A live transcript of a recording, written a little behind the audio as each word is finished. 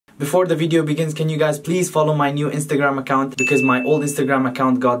Before the video begins, can you guys please follow my new Instagram account because my old Instagram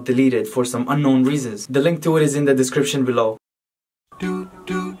account got deleted for some unknown reasons. The link to it is in the description below.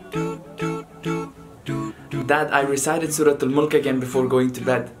 Dad, I recited Surah Al-Mulk again before going to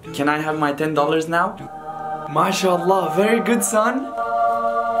bed. Can I have my $10 now? MashaAllah, very good son.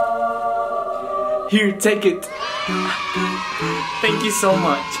 Here, take it. Thank you so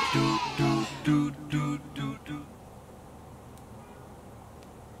much.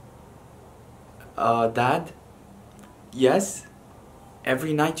 Dad? Yes?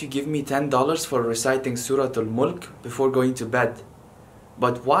 Every night you give me $10 for reciting Surah Al-Mulk before going to bed.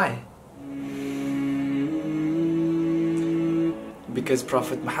 But why? Because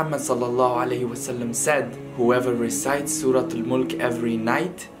Prophet Muhammad ﷺ said, whoever recites Surah Al-Mulk every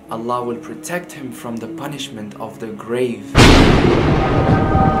night, Allah will protect him from the punishment of the grave.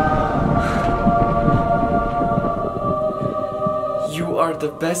 You are the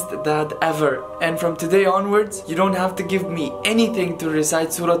best dad ever, and from today onwards, you don't have to give me anything to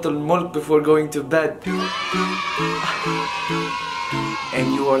recite Surah Al-Mulk before going to bed.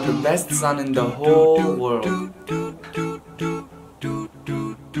 And you are the best son in the whole world.